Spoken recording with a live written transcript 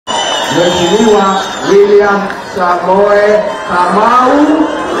Mheshimiwa William Samoe Kamau.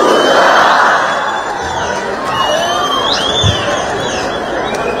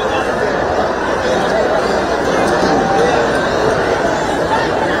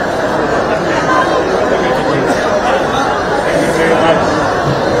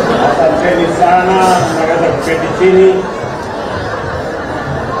 Asanteni sana, tunaweza kuketi chini.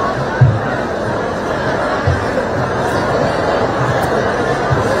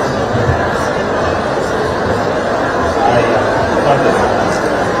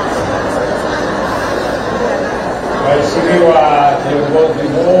 Waheshimiwa viongozi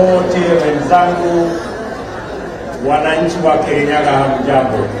wote wenzangu, wananchi wa Kirinyaga,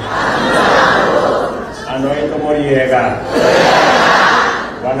 hamjambo? Anoito moriega.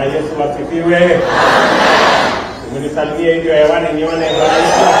 Bwana Yesu asifiwe. Mnisalimie hivyo hewani nione Bwana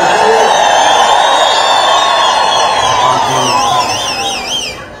Yesu asifiwe.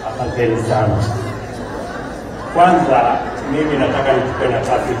 Asanteni sana. Kwanza mimi nataka nichukue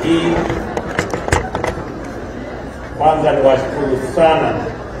nafasi hii. Kwanza niwashukuru sana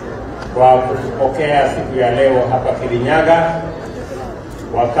kwa kutupokea siku ya leo hapa Kirinyaga,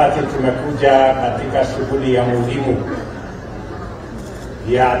 wakati tumekuja katika shughuli ya muhimu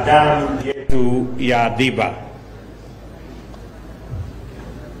ya damu yetu ya Thiba.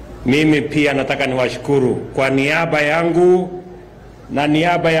 Mimi pia nataka niwashukuru kwa niaba yangu na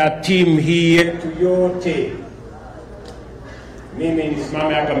niaba ya timu hii yetu yote. Mimi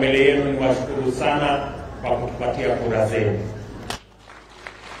nisimame hapa mbele yenu niwashukuru sana kwa kutupatia kura zenu.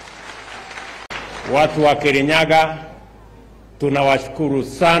 Watu wa Kirinyaga, tunawashukuru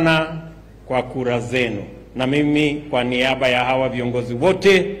sana kwa kura zenu. Na mimi kwa niaba ya hawa viongozi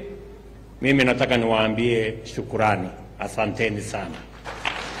wote, mimi nataka niwaambie shukurani. Asanteni sana.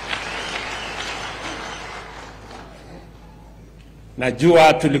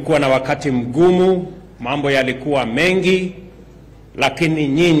 Najua tulikuwa na wakati mgumu, mambo yalikuwa mengi, lakini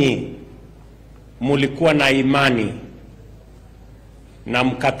nyinyi mulikuwa na imani na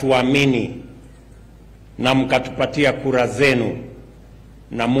mkatuamini na mkatupatia kura zenu,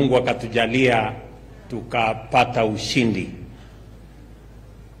 na Mungu akatujalia tukapata ushindi.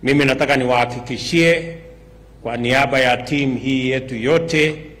 Mimi nataka niwahakikishie kwa niaba ya timu hii yetu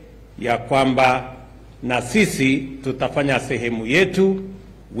yote ya kwamba na sisi tutafanya sehemu yetu.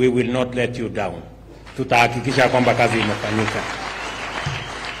 We will not let you down. Tutahakikisha kwamba kazi imefanyika.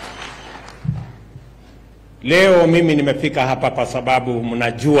 Leo mimi nimefika hapa kwa sababu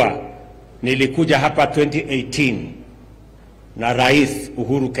mnajua nilikuja hapa 2018 na Rais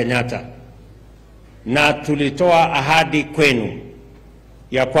Uhuru Kenyatta, na tulitoa ahadi kwenu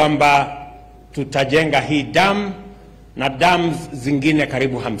ya kwamba tutajenga hii dam na dams zingine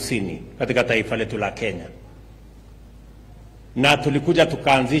karibu 50 katika taifa letu la Kenya. Na tulikuja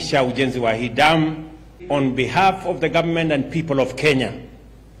tukaanzisha ujenzi wa hii dam on behalf of the government and people of Kenya.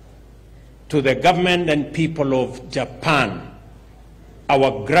 To the government and people of Japan,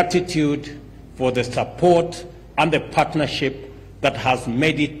 our gratitude for the support and the partnership that has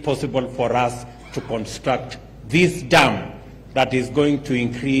made it possible for us to construct this dam that is going to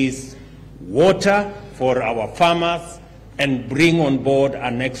increase water for our farmers and bring on board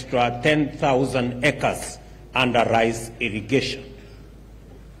an extra 10,000 acres under rice irrigation.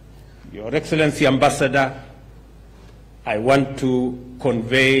 Your Excellency Ambassador, I want to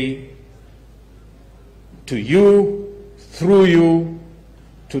convey to you, through you,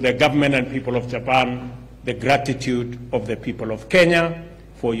 to the government and people of Japan, the gratitude of the people of Kenya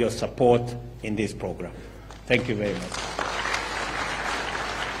for your support in this program. Thank you very much.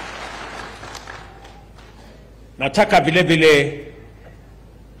 Nataka vile vile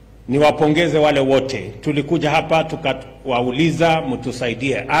niwapongeze wale wote. Tulikuja hapa tukawauliza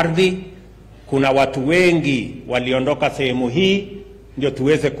mtusaidie ardhi. Kuna watu wengi waliondoka sehemu hii ndio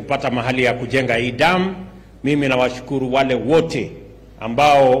tuweze kupata mahali ya kujenga hii dam. Mimi nawashukuru wale wote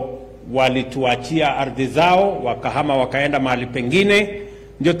ambao walituachia ardhi zao wakahama wakaenda mahali pengine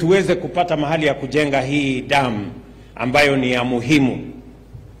ndio tuweze kupata mahali ya kujenga hii dam ambayo ni ya muhimu.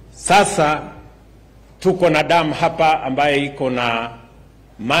 Sasa tuko na dam hapa ambayo iko na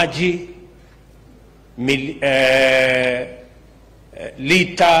maji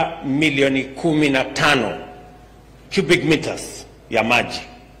lita milioni 15 cubic meters ya maji,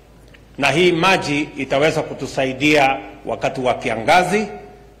 na hii maji itaweza kutusaidia wakati wa kiangazi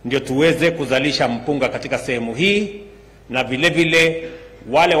ndio tuweze kuzalisha mpunga katika sehemu hii, na vile vile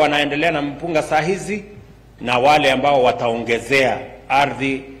wale wanaendelea na mpunga saa hizi na wale ambao wataongezea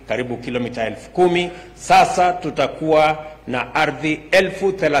ardhi karibu kilomita 10,000. Sasa tutakuwa na ardhi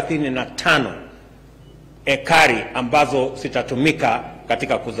 35,000 ekari ambazo zitatumika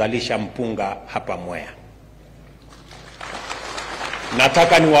katika kuzalisha mpunga hapa Mwea.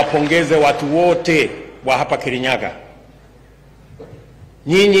 Nataka niwapongeze watu wote wa hapa Kirinyaga.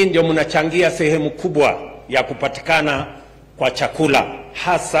 Nyinyi ndio mnachangia sehemu kubwa ya kupatikana kwa chakula,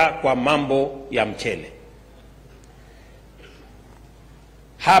 hasa kwa mambo ya mchele.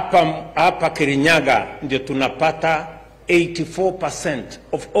 Hapa Kirinyaga ndio tunapata 84%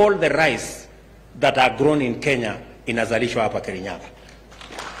 of all the rice that are grown in Kenya inazalishwa hapa Kirinyaga.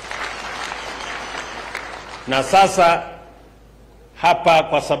 Na sasa hapa,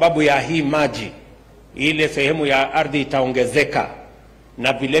 kwa sababu ya hii maji, ile sehemu ya ardhi itaongezeka,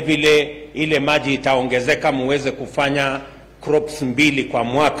 na vile vile ile maji itaongezeka muweze kufanya crops 2 kwa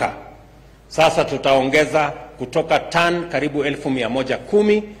mwaka. Sasa tutaongeza kutoka tan karibu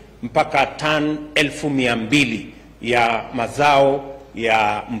 1110 mpaka tan 1200 ya mazao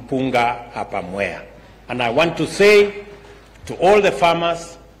ya mpunga hapa Mwea. And I want to say to all the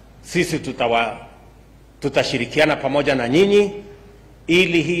farmers, sisi tutashirikiana pamoja na nyinyi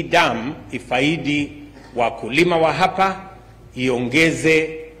ili hii dam ifaidi wakulima wa hapa,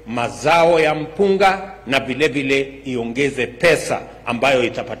 iongeze mazao ya mpunga na vile vile iongeze pesa ambayo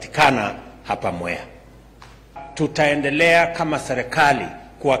itapatikana hapa Mwea. Tutaendelea kama serikali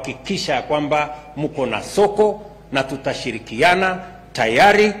kuhakikisha kwamba mko na soko na tutashirikiana.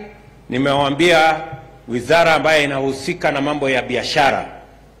 Tayari nimewaambia wizara ambayo inahusika na mambo ya biashara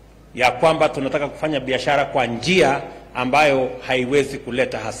ya kwamba tunataka kufanya biashara kwa njia ambayo haiwezi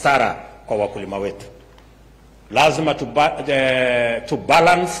kuleta hasara kwa wakulima wetu. Lazima to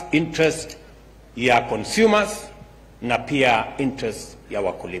balance interest ya consumers na pia interest ya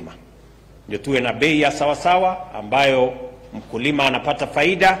wakulima. Ndio tuwe na bei ya sawasawa ambayo mkulima anapata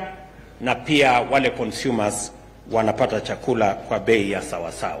faida na pia wale consumers wanapata chakula kwa bei ya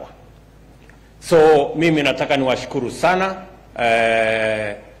sawasawa. So mimi nataka niwashukuru sana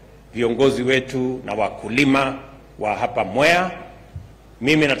viongozi wetu na wakulima wa hapa Mwea.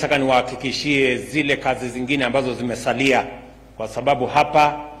 Mimi nataka niwahakikishie zile kazi zingine ambazo zimesalia, kwa sababu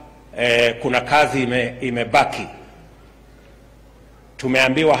hapa kuna kazi imebaki.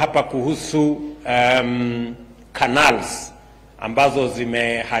 Tumeambiwa hapa kuhusu canals ambazo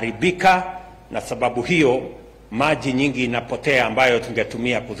zimeharibika, na sababu hiyo maji nyingi inapotea ambayo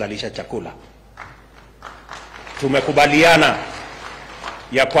tungetumia kuzalisha chakula. Tumekubaliana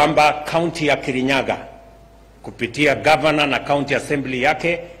ya kwamba kaunti ya Kirinyaga kupitia governor na county assembly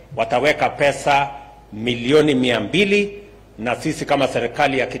yake wataweka pesa milioni 200, na sisi kama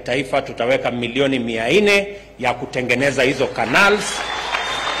serikali ya kitaifa tutaweka milioni 400 ya kutengeneza hizo canals,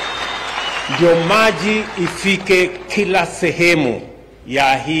 ndio maji ifike kila sehemu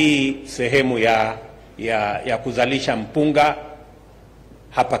ya hii sehemu ya kuzalisha mpunga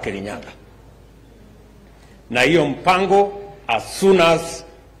hapa Kirinyaga. Na hiyo mpango as soon as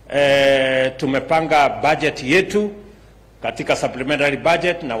tumepanga budget yetu katika supplementary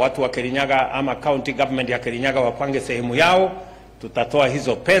budget, na watu wa Kirinyaga ama county government ya Kirinyaga wapange sehemu yao, tutatoa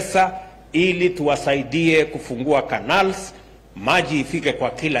hizo pesa ili tuwasaidie kufungua canals, maji ifike kwa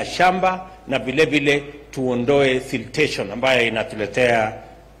kila shamba, na vile vile tuondoe siltation ambayo inatuletea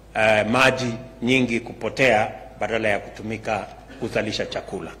maji nyingi kupotea badala ya kutumika kuzalisha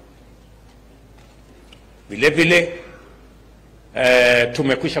chakula. Vile vile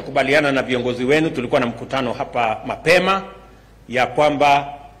tumekwisha kubaliana na viongozi wenu, tulikuwa na mkutano hapa mapema, ya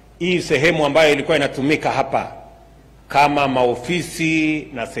kwamba hii sehemu ambayo ilikuwa inatumika hapa kama maofisi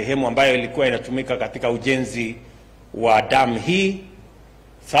na sehemu ambayo ilikuwa inatumika katika ujenzi wa dam hii,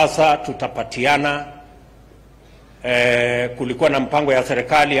 sasa tutapatiana. Kulikuwa na mpango ya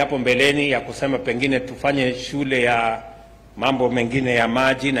serikali hapo mbeleni ya kusema pengine tufanye shule ya mambo mengine ya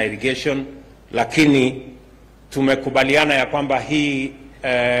maji na irrigation, lakini tumekubaliana ya kwamba hii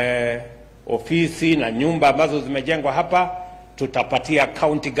ofisi na nyumba ambazo zimejengwa hapa tutapatia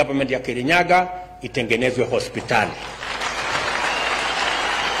county government ya Kirinyaga itengenezwe hospitali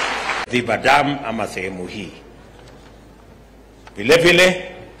Thiba Dam ama sehemu hii. Vile vile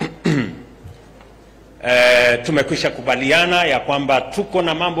tumekwisha kubaliana ya kwamba tuko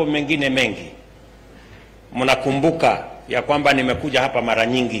na mambo mengine mengi. Mnakumbuka ya kwamba nimekuja hapa mara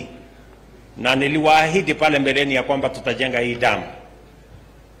nyingi na niliwaahidi pale mbeleni ya kwamba tutajenga hii damu,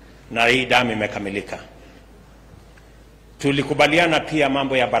 na hii damu imekamilika. Tulikubaliana pia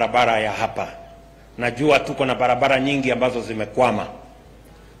mambo ya barabara ya hapa. Najua tuko na barabara nyingi ambazo zimekwama,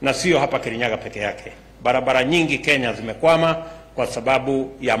 na sio hapa Kirinyaga peke yake. Barabara nyingi Kenya zimekwama kwa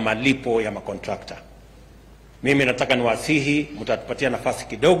sababu ya malipo ya makontrakta. Mimi nataka niwasihi, mtatupatia nafasi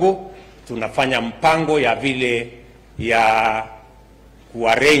kidogo, tunafanya mpango ya vile ya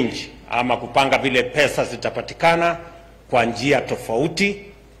kuarrange ama kupanga vile pesa zitapatikana kwa njia tofauti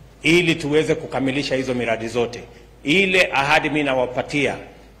ili tuweze kukamilisha hizo miradi zote. Ile ahadi mimi nawapatia,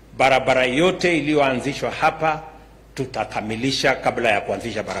 barabara yote iliyoanzishwa hapa tutakamilisha kabla ya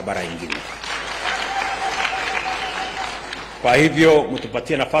kuanzisha barabara nyingine. Kwa hivyo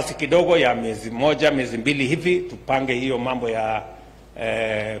mtupatie nafasi kidogo ya miezi moja, miezi mbili hivi, tupange hiyo mambo ya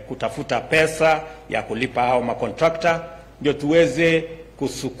kutafuta pesa ya kulipa hao makontrakta, ndio tuweze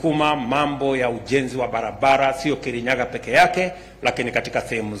kusukuma mambo ya ujenzi wa barabara, sio Kirinyaga peke yake, lakini katika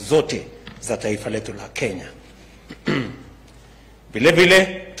sehemu zote za taifa letu la Kenya. Vile vile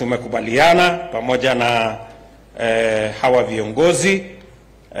tumekubaliana pamoja na hawa viongozi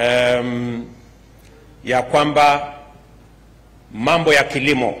ya kwamba mambo ya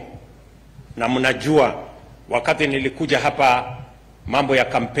kilimo, na mnajua wakati nilikuja hapa mambo ya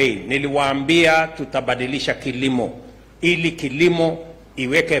campaign niliwaambia tutabadilisha kilimo ili kilimo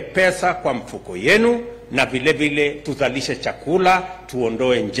iweke pesa kwa mfuko yenu, na vile vile tuzalishe chakula,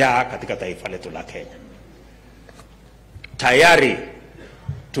 tuondoe njaa katika taifa letu la Kenya. Tayari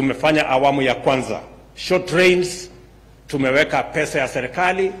tumefanya awamu ya kwanza, short rains, tumeweka pesa ya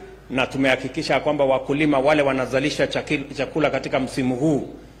serikali na tumehakikisha kwamba wakulima wale wanazalisha chakula katika msimu huu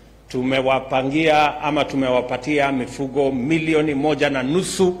tumewapangia ama tumewapatia mifugo 1.5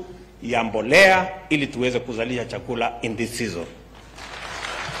 milioni ya mbolea ili tuweze kuzalisha chakula in this season.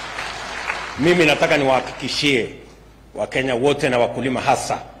 Mimi nataka niwahakikishie Wakenya wote na wakulima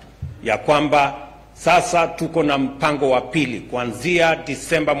hasa ya kwamba sasa tuko na mpango wa pili kuanzia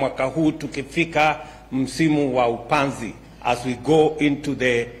Disemba mwaka huu, tukifika msimu wa upanzi, as we go into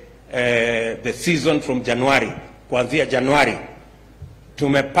the season from January, kuanzia Januari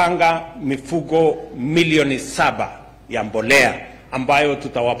tumepanga mifugo 7 milioni ya mbolea ambayo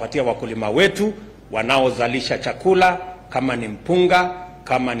tutawapatia wakulima wetu wanaozalisha chakula, kama ni mpunga,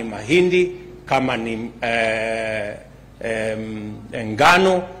 kama ni mahindi, kama ni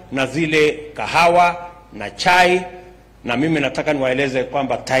ngano na zile kahawa na chai. Na mimi nataka niwaeleze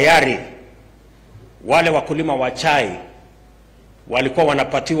kwamba tayari wale wakulima wa chai walikuwa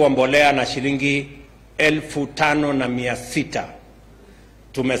wanapatiwa mbolea na shilingi 5,600.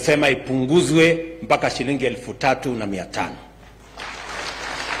 Tumesema ipunguzwe mpaka shilingi 3,500,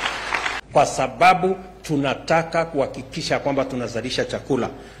 kwa sababu tunataka kuhakikisha kwamba tunazalisha chakula.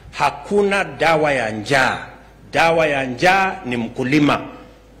 Hakuna dawa ya njaa. Dawa ya njaa ni mkulima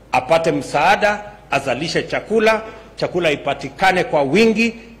apate msaada, azalishe chakula, chakula ipatikane kwa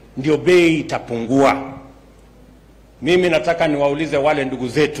wingi, ndio bei itapungua. Mimi nataka niwaulize wale ndugu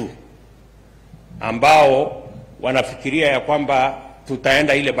zetu ambao wanafikiria ya kwamba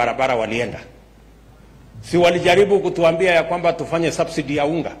tutaenda ile barabara walienda. Si walijaribu kutuambia ya kwamba tufanye subsidy ya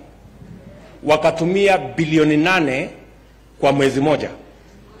unga? Wakatumia bilioni 8 kwa mwezi moja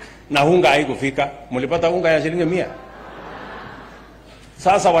na unga haikufika. Mlipata unga ya shilingi 100.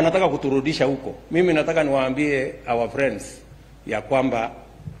 Sasa wanataka kuturudisha huko. Mimi nataka niwaambie our friends ya kwamba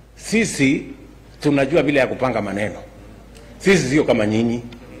sisi tunajua vile ya kupanga maneno. Sisi sio kama nyinyi.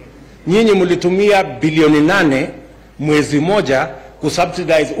 Nyinyi mlitumia bilioni 8 mwezi moja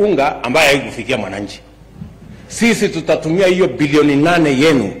kusubsidize unga ambaye haikufikia mwananchi. Sisi tutatumia hiyo bilioni 8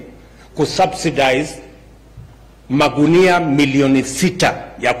 yenu kusubsidize magunia 6 milioni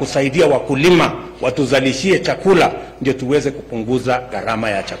ya kusaidia wakulima watuzalishie chakula, ndio tuweze kupunguza gharama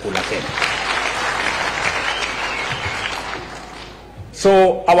ya chakula Kenya.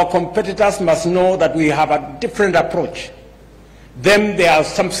 So our competitors must know that we have a different approach. Them, they are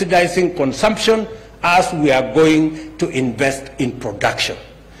subsidizing consumption as we are going to invest in production.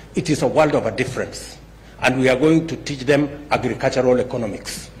 It is a world of a difference, and we are going to teach them agricultural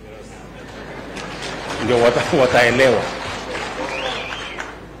economics. Ndio wataelewa.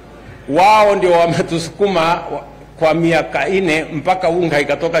 Wao ndio wametusukuma kwa miaka 4 mpaka unga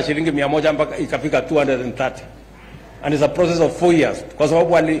ikatoka shilingi 100 mpaka ikafika 230. And it's a process of 4 years. Kwa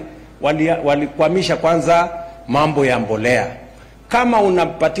sababu walikwamisha kwanza mambo ya mbolea. Kama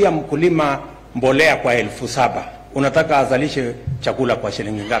unapatia mkulima mbolea kwa 7,000, unataka azalishe chakula kwa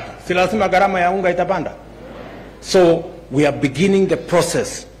shilingi ngapi? Si lazima gharama ya unga itapanda. So we are beginning the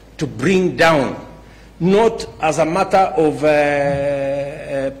process to bring down, not as a matter of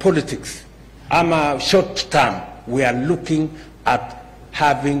politics, ama short term. We are looking at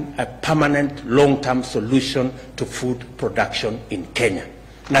having a permanent long-term solution to food production in Kenya.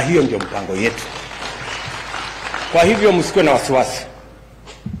 Na hiyo ndio mpango yetu. Kwa hivyo msikuwe na wasiwasi.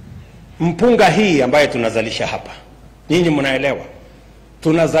 Mpunga hii ambayo tunazalisha hapa, nyinyi mnaelewa,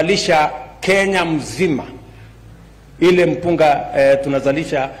 tunazalisha Kenya mzima. Ile mpunga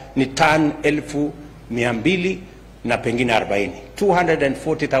tunazalisha ni tan 1,200 na pengine 40,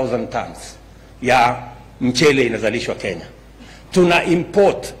 240,000 tons ya mchele inazalishwa Kenya. Tuna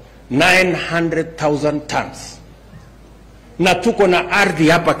import 900,000 tons. Na tuko na ardhi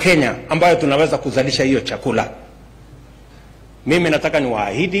hapa Kenya ambayo tunaweza kuzalisha hiyo chakula. Mimi nataka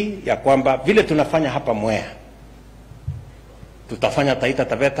niwaahidi ya kwamba vile tunafanya hapa Mwea, tutafanya Taita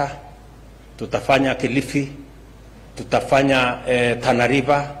Taveta, tutafanya Kilifi, tutafanya Tana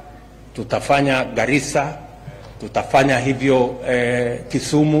River, tutafanya Garissa, tutafanya hivyo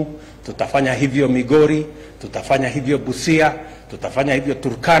Kisumu, tutafanya hivyo Migori, tutafanya hivyo Busia, tutafanya hivyo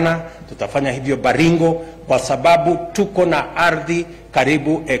Turkana, tutafanya hivyo Baringo, kwa sababu tuko na ardhi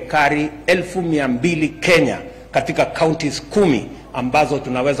karibu ekari 1,200 Kenya katika counties 10 ambazo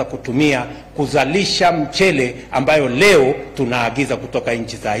tunaweza kutumia kuzalisha mchele ambayo leo tunaagiza kutoka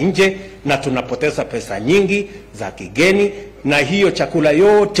nchi za nje na tunapoteza pesa nyingi za kigeni, na hiyo chakula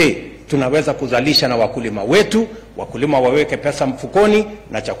yote tunaweza kuzalisha na wakulima wetu, wakulima waweke pesa mfukoni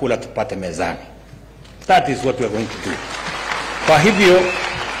na chakula tupate mezani. That is what we are going to do. Kwa hivyo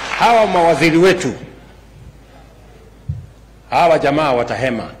hawa mawaziri wetu, hawa jamaa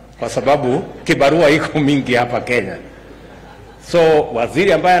watahema kwa sababu kibarua iko mingi hapa Kenya. So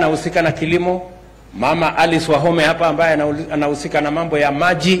waziri ambaye anahusika na kilimo, Mama Alice Wahome hapa ambaye anahusika na mambo ya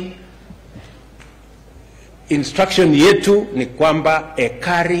maji, instruction yetu ni kwamba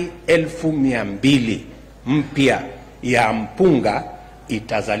ekari 1,200 mpya ya mpunga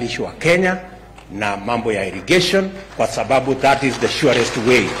itazalishwa Kenya na mambo ya irrigation, kwa sababu that is the surest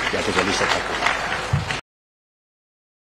way ya kuzalisha chakula.